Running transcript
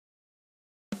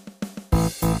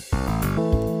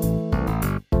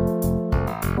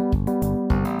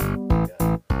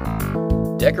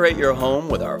Decorate your home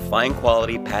with our fine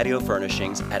quality patio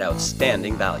furnishings at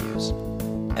outstanding values.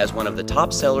 As one of the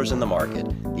top sellers in the market,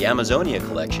 the Amazonia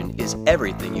collection is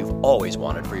everything you've always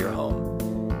wanted for your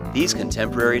home. These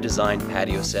contemporary designed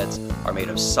patio sets are made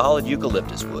of solid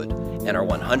eucalyptus wood and are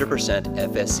 100%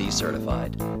 FSC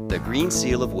certified, the green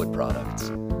seal of wood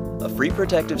products. A free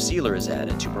protective sealer is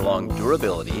added to prolong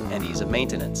durability and ease of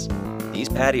maintenance. These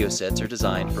patio sets are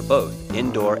designed for both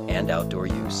indoor and outdoor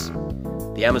use.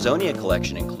 The Amazonia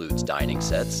collection includes dining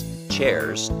sets,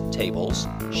 chairs, tables,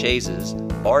 chaises,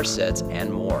 bar sets,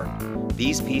 and more.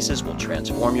 These pieces will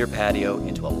transform your patio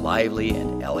into a lively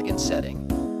and elegant setting.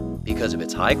 Because of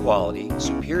its high quality,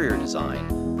 superior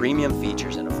design, premium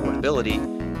features, and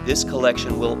affordability, this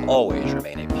collection will always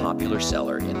remain a popular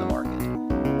seller in the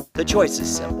market. The choice is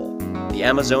simple. The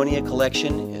Amazonia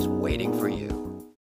collection is waiting for you.